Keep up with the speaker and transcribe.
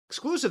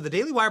Exclusive, the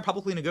Daily Wire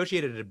publicly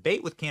negotiated a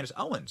debate with Candace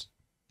Owens.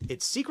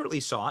 It secretly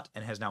sought,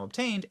 and has now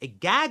obtained, a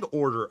gag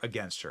order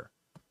against her.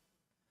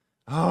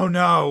 Oh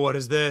no, what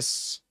is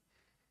this?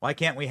 Why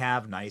can't we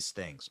have nice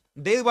things?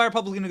 Daily Wire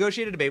publicly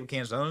negotiated a debate with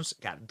Candace Owens,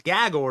 got a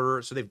gag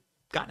order, so they've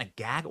gotten a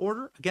gag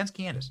order against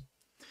Candace.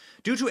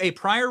 Due to a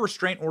prior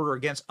restraint order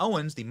against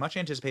Owens, the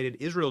much-anticipated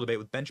Israel debate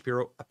with Ben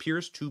Shapiro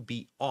appears to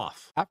be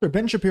off. After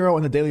Ben Shapiro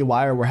and the Daily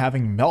Wire were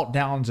having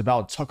meltdowns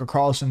about Tucker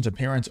Carlson's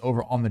appearance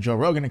over on the Joe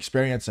Rogan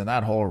Experience and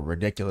that whole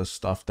ridiculous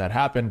stuff that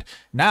happened,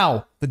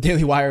 now the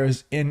Daily Wire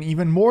is in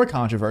even more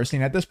controversy.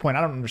 And at this point,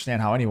 I don't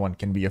understand how anyone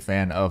can be a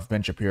fan of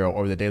Ben Shapiro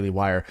or the Daily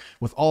Wire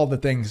with all the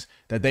things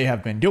that they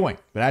have been doing.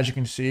 But as you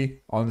can see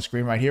on the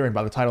screen right here and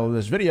by the title of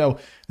this video,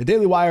 the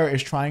Daily Wire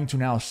is trying to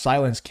now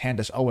silence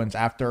Candace Owens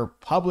after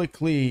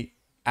publicly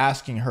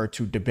asking her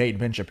to debate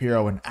Ben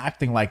Shapiro and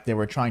acting like they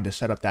were trying to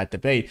set up that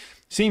debate.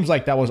 Seems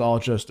like that was all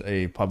just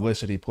a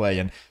publicity play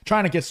and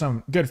trying to get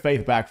some good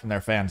faith back from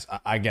their fans,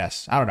 I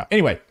guess. I don't know.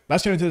 Anyway,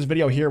 let's get into this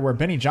video here where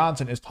Benny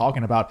Johnson is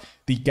talking about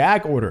the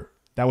gag order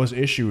that was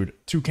issued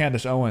to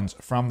Candace Owens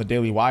from the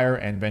Daily Wire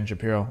and Ben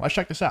Shapiro. Let's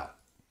check this out.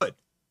 Good.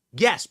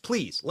 Yes,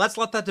 please. Let's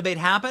let that debate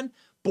happen.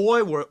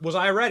 Boy, was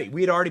I ready.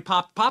 We had already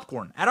popped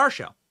popcorn at our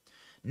show.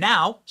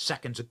 Now,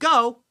 seconds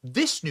ago,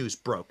 this news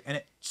broke, and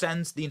it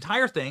sends the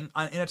entire thing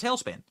in a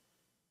tailspin.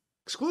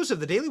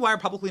 Exclusive, the Daily Wire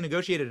publicly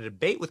negotiated a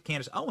debate with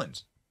Candace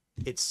Owens.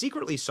 It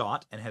secretly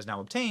sought, and has now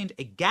obtained,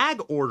 a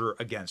gag order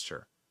against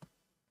her.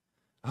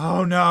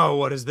 Oh no,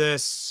 what is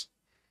this?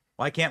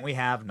 Why can't we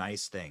have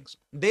nice things?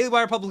 Daily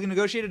Wire publicly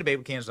negotiated a debate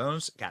with Candace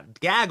Owens, got a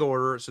gag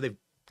order, so they've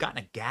gotten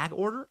a gag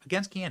order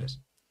against Candace.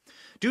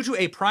 Due to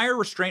a prior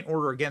restraint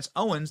order against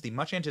Owens, the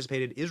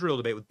much-anticipated Israel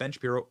debate with Ben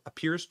Shapiro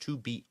appears to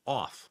be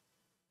off.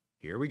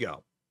 Here we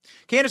go.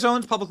 Candace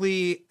Owens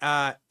publicly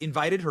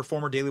invited her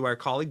former Daily Wire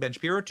colleague Ben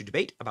Shapiro to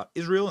debate about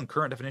Israel and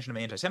current definition of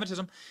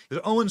anti-Semitism. It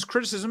was Owens'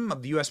 criticism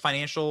of the U.S.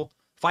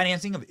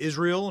 financing of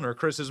Israel and her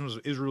criticisms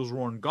of Israel's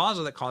war in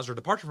Gaza that caused her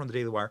departure from the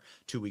Daily Wire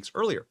 2 weeks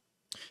earlier.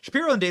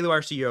 Shapiro and Daily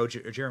Wire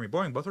CEO Jeremy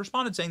Boring both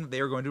responded saying that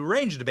they are going to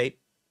arrange a debate,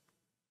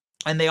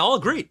 and they all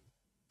agreed.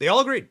 They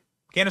all agreed.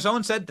 Candace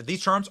Owens said that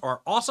these terms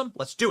are awesome.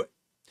 Let's do it.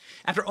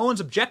 After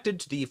Owens objected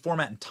to the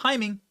format and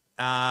timing,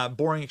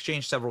 Boring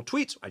exchanged several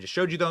tweets. I just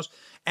showed you those,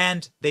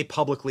 and they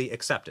publicly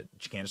accepted.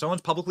 Candace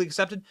Owens publicly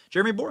accepted.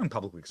 Jeremy Boring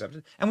publicly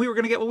accepted, and we were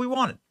going to get what we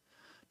wanted.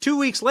 2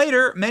 weeks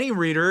later, many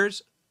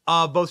readers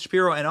of both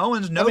Shapiro and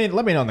Owens know.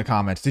 Let me know in the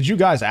comments. Did you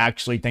guys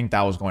actually think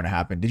that was going to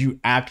happen? Did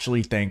you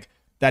actually think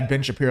that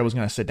Ben Shapiro was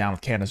going to sit down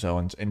with Candace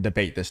Owens and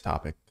debate this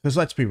topic? Because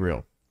let's be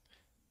real.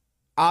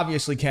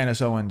 Obviously,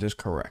 Candace Owens is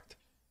correct.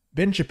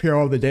 Ben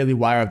Shapiro of the Daily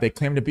Wire, they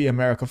claim to be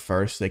America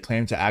first. They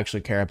claim to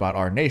actually care about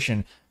our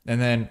nation. And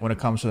then when it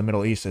comes to the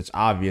Middle East, it's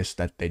obvious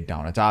that they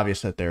don't. It's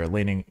obvious that they're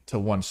leaning to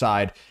one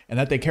side and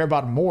that they care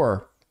about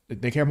more.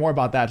 They care more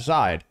about that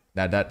side,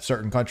 that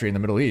certain country in the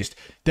Middle East,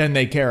 than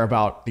they care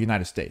about the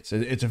United States.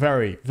 It's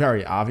very,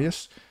 very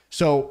obvious.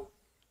 So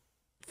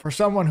for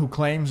someone who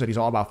claims that he's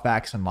all about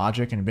facts and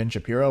logic and Ben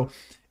Shapiro,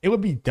 it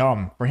would be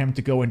dumb for him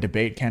to go and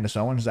debate Candace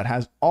Owens that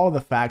has all the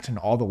facts and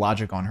all the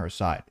logic on her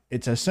side.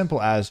 It's as simple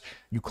as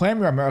you claim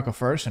you're America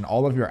first and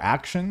all of your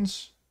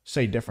actions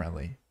say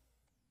differently.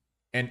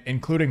 And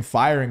including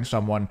firing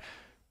someone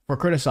for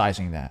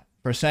criticizing that,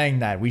 for saying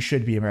that we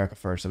should be America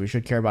first, that we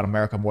should care about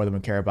America more than we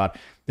care about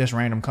this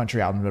random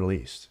country out in the Middle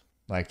East.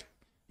 Like,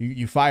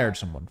 you fired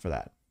someone for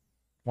that.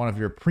 One of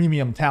your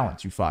premium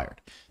talents you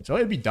fired. So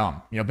it'd be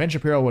dumb. You know, Ben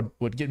Shapiro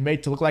would get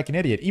made to look like an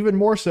idiot, even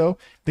more so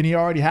than he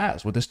already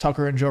has with this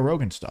Tucker and Joe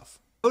Rogan stuff.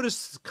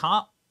 Noticed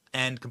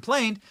and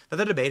complained that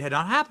the debate had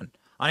not happened.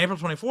 On April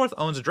 24th,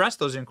 Owens addressed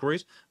those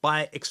inquiries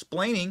by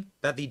explaining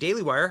that the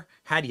Daily Wire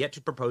had yet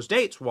to propose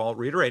dates while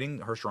reiterating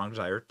her strong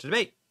desire to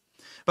debate.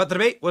 But the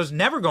debate was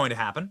never going to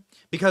happen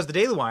because the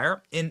Daily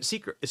Wire, in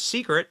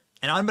secret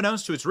and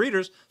unbeknownst to its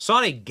readers,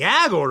 sought a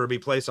gag order be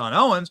placed on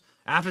Owens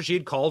after she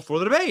had called for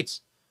the debates.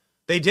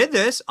 They did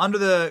this under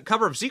the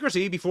cover of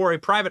secrecy before a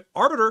private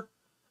arbiter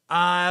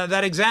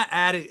at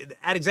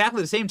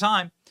exactly the same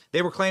time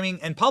they were claiming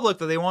in public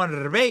that they wanted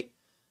to debate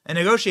and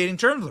negotiating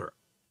terms with her.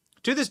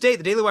 To this date,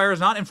 the Daily Wire has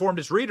not informed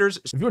its readers.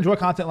 If you enjoy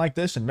content like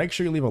this, and make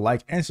sure you leave a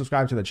like and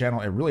subscribe to the channel.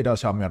 It really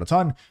does help me out a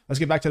ton. Let's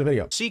get back to the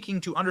video.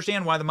 Seeking to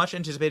understand why the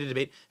much-anticipated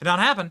debate had not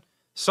happened,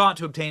 sought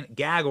to obtain a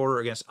gag order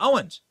against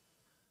Owens.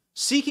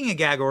 Seeking a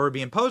gag order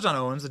be imposed on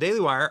Owens, the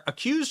Daily Wire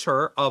accused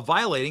her of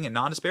violating a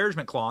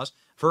non-disparagement clause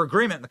for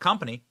agreement in the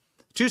company.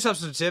 Too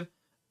substantive,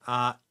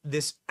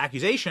 this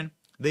accusation,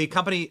 the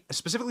company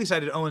specifically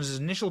cited Owens'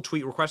 initial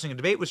tweet requesting a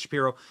debate with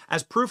Shapiro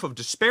as proof of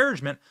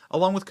disparagement,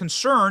 along with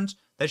concerns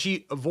that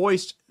she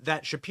voiced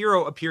that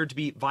Shapiro appeared to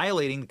be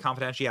violating the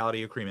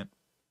confidentiality agreement,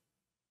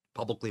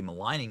 publicly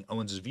maligning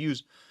Owens'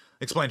 views,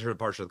 explained her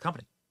departure to the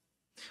company.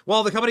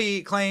 While the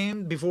company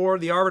claimed before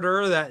the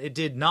arbiter that it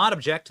did not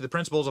object to the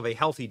principles of a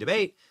healthy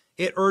debate,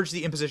 it urged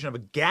the imposition of a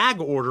gag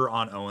order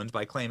on Owens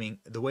by claiming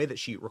the way that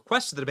she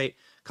requested the debate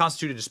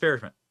constituted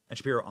disparagement, and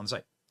Shapiro on the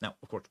site. Now,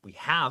 of course, we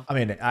have...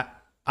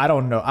 I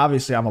don't know.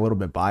 Obviously, I'm a little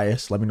bit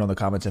biased. Let me know in the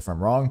comments if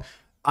I'm wrong.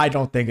 I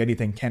don't think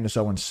anything Candace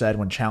Owens said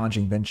when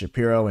challenging Ben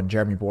Shapiro and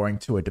Jeremy Boring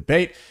to a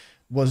debate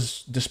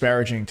was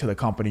disparaging to the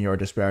company or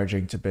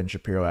disparaging to Ben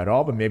Shapiro at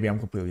all, but maybe I'm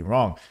completely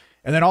wrong.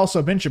 And then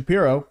also Ben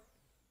Shapiro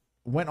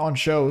went on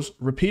shows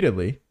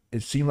repeatedly.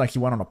 It seemed like he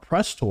went on a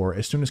press tour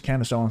as soon as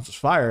Candace Owens was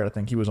fired. I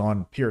think he was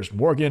on Piers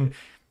Morgan.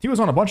 He was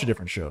on a bunch of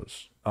different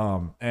shows.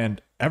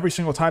 And every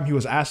single time he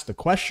was asked the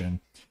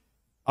question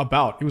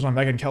about, he was on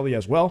Megyn Kelly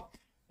as well.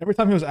 Every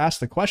time he was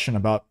asked the question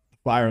about the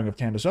firing of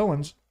Candace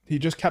Owens, he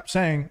just kept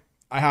saying,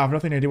 I have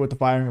nothing to do with the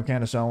firing of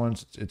Candace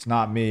Owens. It's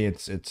not me.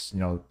 It's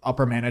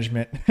upper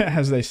management,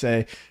 as they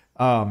say.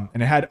 And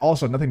it had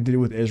also nothing to do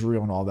with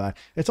Israel and all that.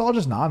 It's all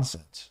just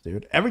nonsense,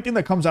 dude. Everything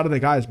that comes out of the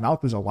guy's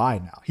mouth is a lie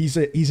now. He's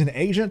an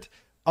agent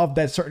of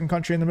that certain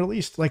country in the Middle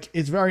East. Like,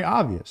 it's very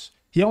obvious.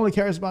 He only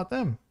cares about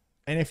them.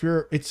 And if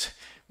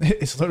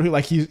it's literally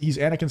like he's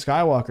Anakin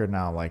Skywalker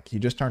now. Like, he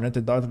just turned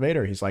into Darth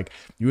Vader. He's like,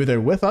 you're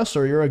either with us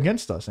or you're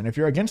against us. And if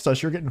you're against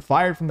us, you're getting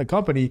fired from the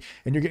company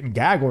and you're getting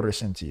gag orders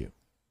sent to you.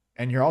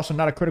 And you're also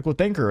not a critical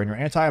thinker and you're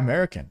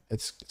anti-American.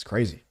 It's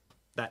crazy.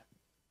 That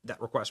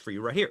request for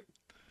you right here.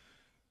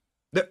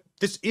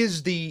 This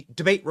is the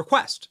debate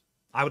request.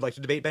 I would like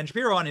to debate Ben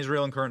Shapiro on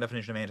Israel and current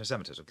definition of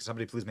anti-Semitism. Can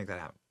somebody please make that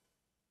happen?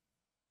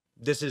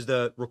 This is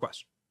the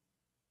request.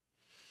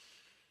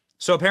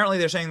 So apparently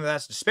they're saying that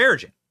that's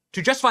disparaging.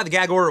 To justify the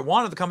gag order it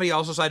wanted, the company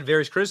also cited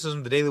various criticisms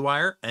of the Daily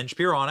Wire and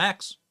Shapiro on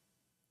X,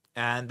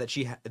 and that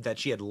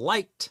she had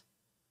liked.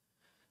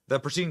 The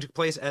proceeding took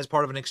place as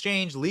part of an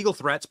exchange, legal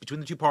threats between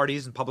the two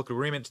parties and public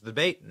agreement to the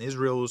debate, and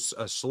Israel was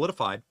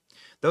solidified.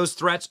 Those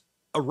threats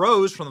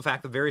arose from the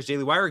fact that various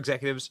Daily Wire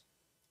executives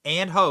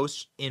and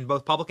hosts in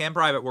both public and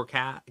private were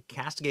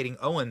castigating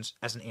Owens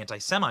as an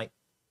anti-Semite.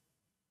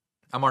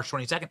 On March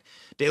 22nd,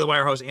 Daily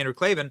Wire host Andrew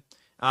Klavan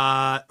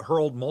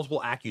hurled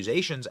multiple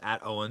accusations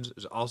at Owens.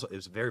 It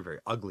was a very, very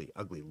ugly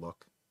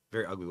look.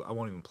 Very ugly. I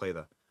won't even play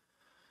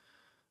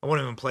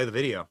the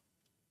video.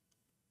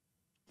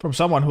 From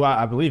someone who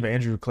I believe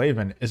Andrew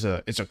Klavan is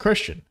a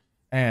Christian,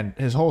 and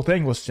his whole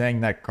thing was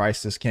saying that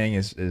Christ is King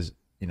is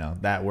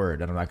that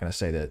word, and I'm not going to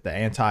say that the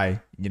anti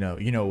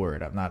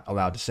word. I'm not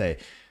allowed to say.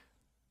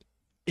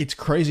 It's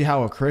crazy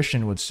how a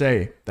Christian would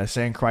say that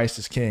saying Christ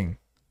is King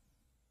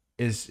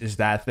is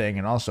that thing,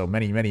 and also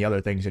many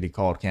other things that he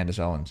called Candace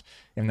Owens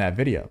in that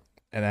video.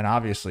 And then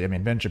obviously, I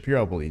mean, Ben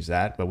Shapiro believes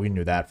that, but we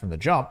knew that from the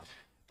jump.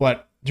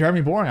 But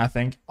Jeremy Boring, I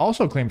think,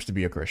 also claims to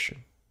be a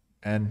Christian.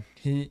 And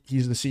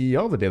he's the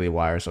CEO of the Daily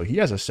Wire, so he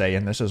has a say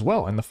in this as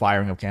well, in the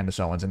firing of Candace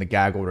Owens and the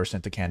gag order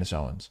sent to Candace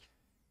Owens.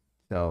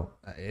 So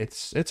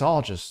it's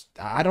all just,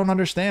 I don't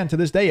understand to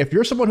this day. If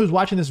you're someone who's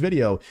watching this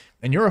video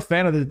and you're a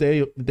fan of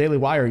the Daily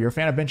Wire, you're a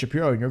fan of Ben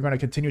Shapiro, and you're going to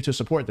continue to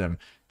support them,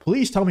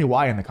 please tell me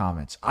why in the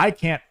comments. I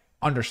can't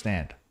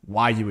understand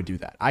why you would do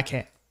that. I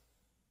can't.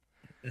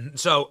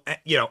 So,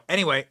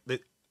 anyway,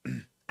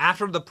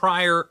 after the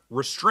prior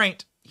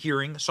restraint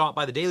hearing sought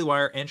by the Daily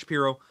Wire and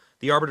Shapiro,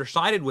 the arbiter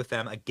sided with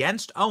them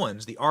against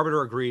Owens. The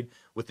arbiter agreed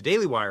with the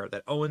Daily Wire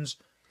that Owens'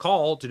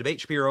 call to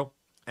debate Shapiro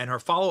and her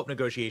follow-up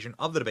negotiation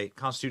of the debate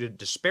constituted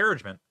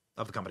disparagement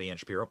of the company and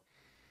Shapiro.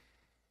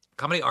 The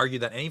company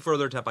argued that any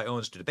further attempt by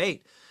Owens to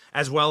debate,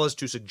 as well as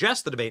to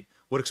suggest the debate,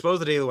 would expose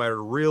the Daily Wire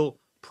to real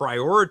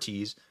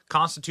priorities,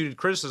 constituted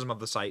criticism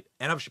of the site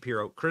and of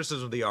Shapiro.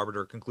 Criticism of the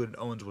arbiter concluded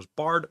Owens was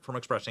barred from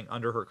expressing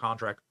under her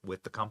contract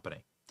with the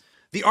company.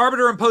 The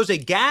arbiter imposed a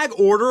gag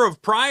order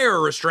of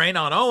prior restraint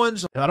on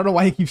Owens. I don't know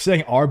why he keeps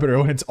saying arbiter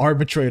when it's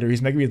arbitrator.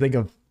 He's making me think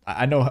of,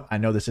 I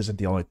know this isn't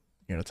the only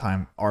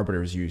time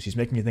arbiter is used. He's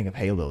making me think of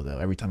Halo, though,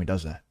 every time he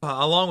does that.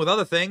 Along with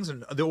other things,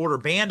 and the order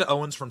banned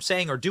Owens from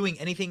saying or doing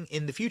anything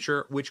in the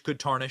future which could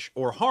tarnish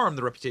or harm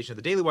the reputation of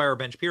the Daily Wire or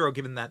Ben Shapiro,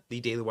 given that the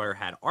Daily Wire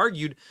had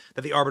argued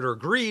that the arbiter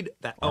agreed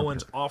that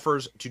Owens'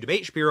 offers to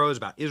debate Shapiro is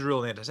about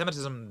Israel and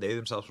anti-Semitism. They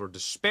themselves were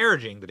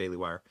disparaging the Daily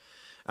Wire.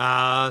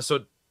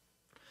 So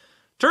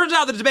turns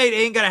out the debate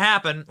ain't going to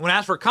happen. When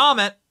asked for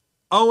comment,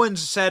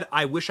 Owens said,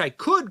 I wish I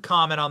could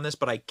comment on this,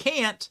 but I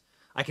can't.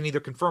 I can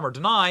either confirm or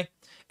deny.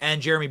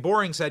 And Jeremy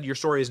Boring said, your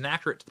story is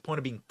inaccurate to the point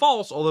of being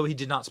false, although he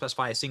did not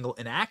specify a single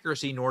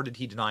inaccuracy, nor did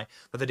he deny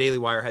that the Daily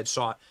Wire had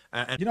sought.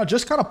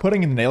 Just kind of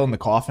putting a nail in the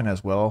coffin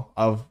as well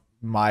of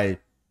my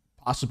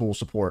possible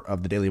support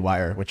of the Daily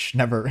Wire, which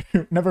never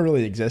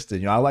really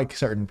existed. I like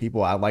certain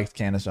people. I liked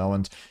Candace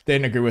Owens.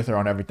 Didn't agree with her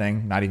on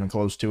everything, not even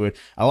close to it.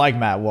 I like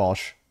Matt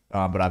Walsh.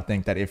 But I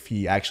think that if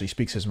he actually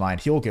speaks his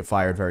mind, he'll get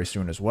fired very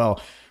soon as well.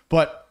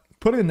 But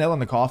putting a nail in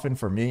the coffin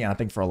for me, and I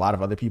think for a lot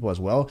of other people as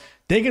well,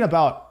 thinking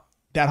about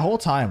that whole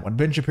time when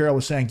Ben Shapiro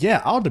was saying,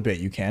 yeah, I'll debate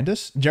you,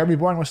 Candace. Jeremy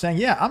Boring was saying,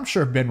 yeah, I'm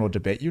sure Ben will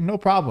debate you. No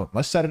problem.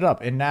 Let's set it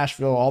up in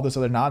Nashville, all this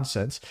other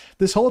nonsense.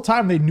 This whole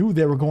time they knew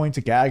they were going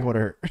to gag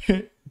order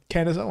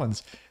Candace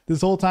Owens.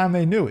 This whole time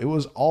they knew. It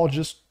was all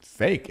just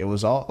fake. It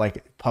was all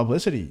like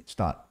publicity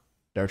stunt.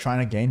 They're trying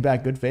to gain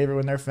back good favor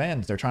with their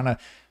fans. They're trying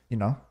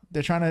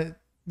to,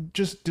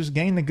 just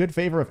gain the good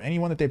favor of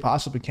anyone that they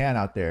possibly can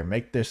out there.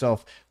 Make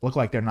themselves look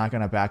like they're not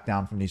going to back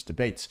down from these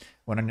debates.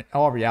 When in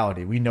all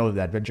reality, we know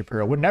that Ben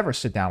Shapiro would never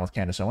sit down with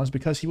Candace Owens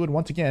because he would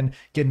once again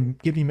get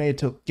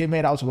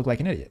made out to look like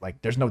an idiot.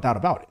 Like, there's no doubt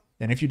about it.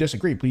 And if you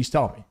disagree, please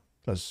tell me,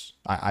 because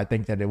I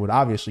think that it would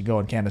obviously go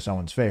in Candace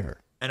Owens' favor.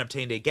 And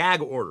obtained a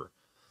gag order.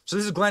 So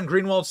this is Glenn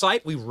Greenwald's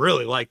site. We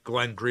really like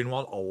Glenn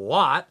Greenwald a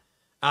lot.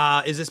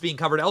 Is this being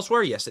covered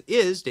elsewhere? Yes, it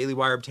is. Daily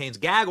Wire obtains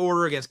gag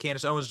order against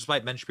Candace Owens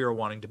despite Ben Shapiro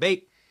wanting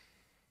debate,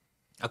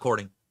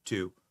 according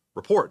to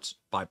reports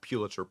by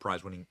Pulitzer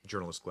Prize-winning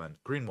journalist Glenn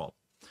Greenwald.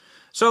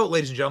 So,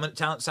 ladies and gentlemen,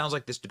 it sounds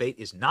like this debate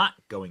is not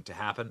going to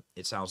happen.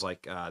 It sounds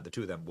like the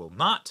two of them will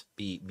not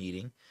be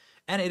meeting.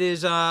 And it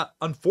is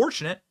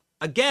unfortunate,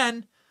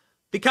 again,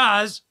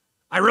 because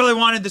I really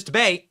wanted this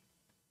debate.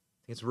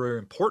 I think it's a very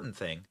important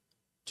thing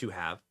to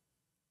have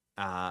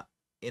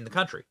in the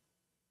country.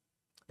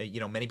 You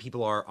know, many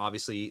people are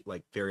obviously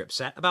like very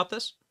upset about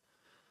this.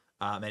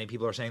 Many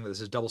people are saying that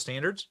this is double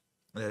standards,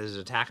 that this is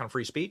an attack on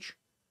free speech.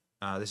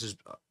 This is,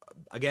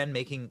 again,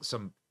 making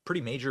some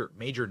pretty major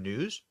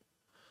news.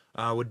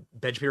 Would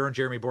Ben Shapiro and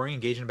Jeremy Boring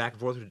engage in back and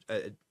forth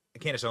with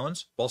Candace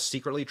Owens while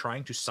secretly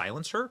trying to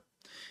silence her?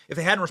 If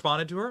they hadn't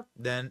responded to her,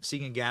 then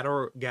seeking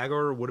a gag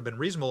order would have been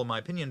reasonable in my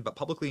opinion, but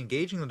publicly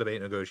engaging in the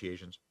debate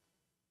negotiations,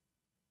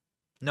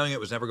 knowing it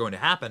was never going to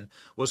happen,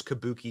 was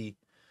kabuki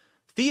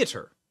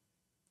theater.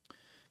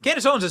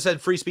 Candace Owens has said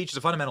free speech is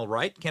a fundamental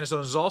right. Candace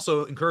Owens has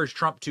also encouraged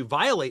Trump to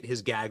violate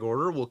his gag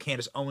order. Will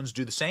Candace Owens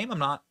do the same? I'm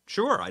not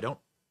sure. I don't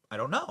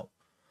know.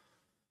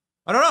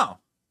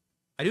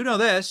 I do know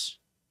this,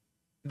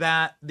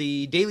 that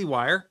the Daily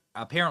Wire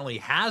apparently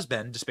has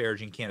been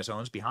disparaging Candace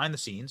Owens behind the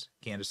scenes.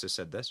 Candace has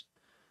said this,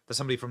 that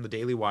somebody from the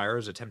Daily Wire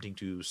is attempting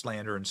to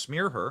slander and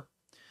smear her,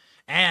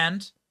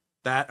 and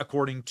that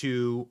according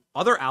to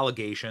other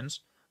allegations,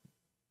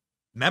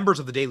 members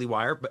of the Daily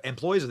Wire,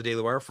 employees of the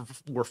Daily Wire,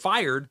 were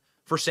fired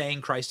for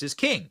saying Christ is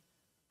king,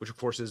 which of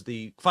course is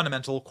the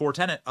fundamental core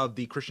tenet of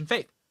the Christian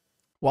faith.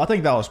 Well, I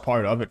think that was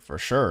part of it for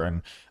sure.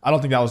 And I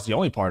don't think that was the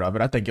only part of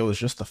it. I think it was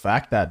just the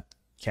fact that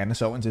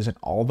Candace Owens isn't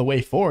all the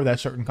way for that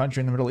certain country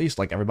in the Middle East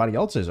like everybody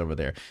else is over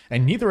there.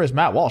 And neither is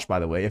Matt Walsh, by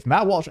the way. If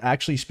Matt Walsh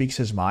actually speaks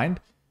his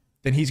mind,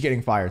 then he's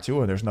getting fired too,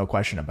 and there's no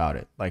question about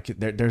it. Like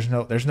there's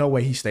no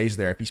way he stays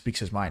there if he speaks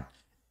his mind.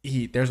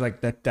 There's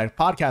like that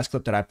podcast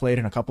clip that I played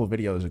in a couple of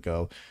videos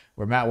ago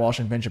where Matt Walsh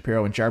and Ben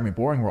Shapiro and Jeremy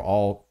Boring were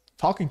all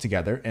talking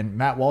together, and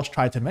Matt Walsh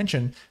tried to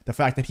mention the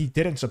fact that he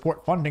didn't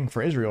support funding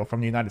for Israel from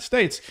the United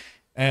States,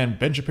 and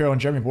Ben Shapiro and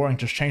Jeremy Boring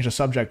just changed the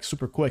subject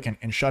super quick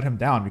and shut him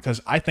down,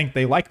 because I think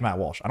they like Matt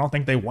Walsh. I don't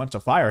think they want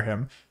to fire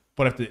him,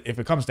 but if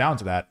it comes down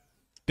to that,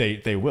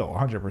 they will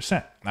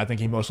 100%. I think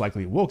he most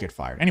likely will get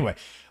fired. Anyway,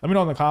 let me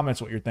know in the comments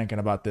what you're thinking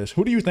about this.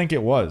 Who do you think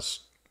it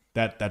was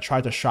that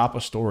tried to shop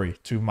a story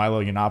to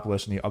Milo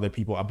Yiannopoulos and the other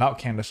people about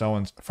Candace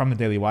Owens from the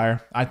Daily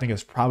Wire? I think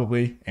it's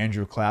probably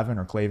Andrew Clavin,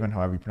 or Clavin,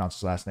 however you pronounce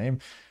his last name.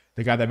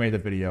 The guy that made the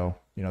video,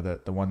 you know,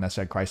 the one that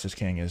said Christ is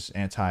king is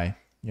anti,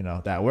 you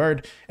know, that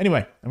word. Anyway,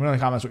 let me know in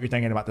the comments what you're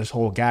thinking about this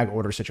whole gag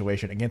order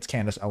situation against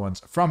Candace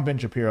Owens from Ben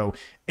Shapiro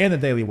and the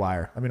Daily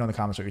Wire. Let me know in the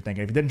comments what you're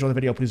thinking. If you did enjoy the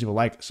video, please leave a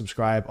like,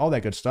 subscribe, all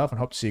that good stuff, and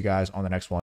hope to see you guys on the next one.